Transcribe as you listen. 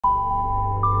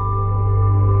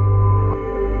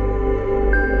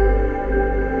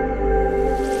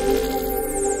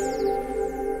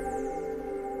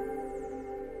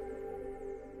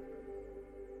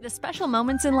Special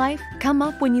moments in life come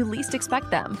up when you least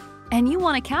expect them, and you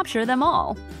want to capture them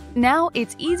all. Now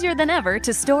it's easier than ever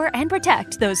to store and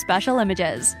protect those special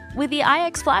images with the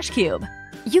iXflash Cube.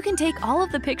 You can take all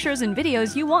of the pictures and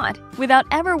videos you want without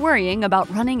ever worrying about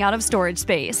running out of storage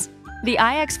space. The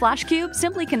iXflash Cube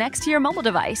simply connects to your mobile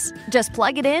device. Just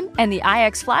plug it in, and the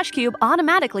iXflash Cube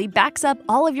automatically backs up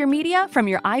all of your media from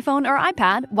your iPhone or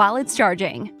iPad while it's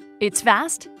charging. It's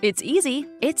fast, it's easy,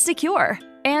 it's secure.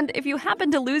 And if you happen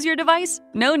to lose your device,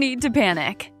 no need to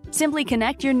panic. Simply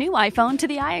connect your new iPhone to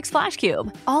the iXflash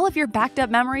Cube. All of your backed up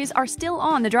memories are still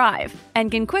on the drive and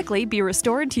can quickly be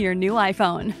restored to your new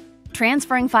iPhone.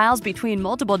 Transferring files between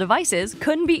multiple devices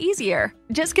couldn't be easier.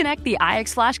 Just connect the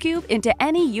iXflash Cube into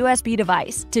any USB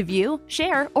device to view,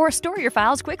 share, or store your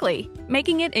files quickly,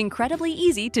 making it incredibly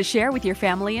easy to share with your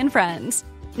family and friends.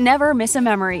 Never miss a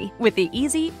memory with the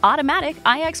easy, automatic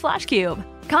iXflash Cube.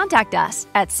 Contact us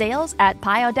at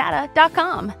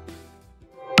sales@piodata.com.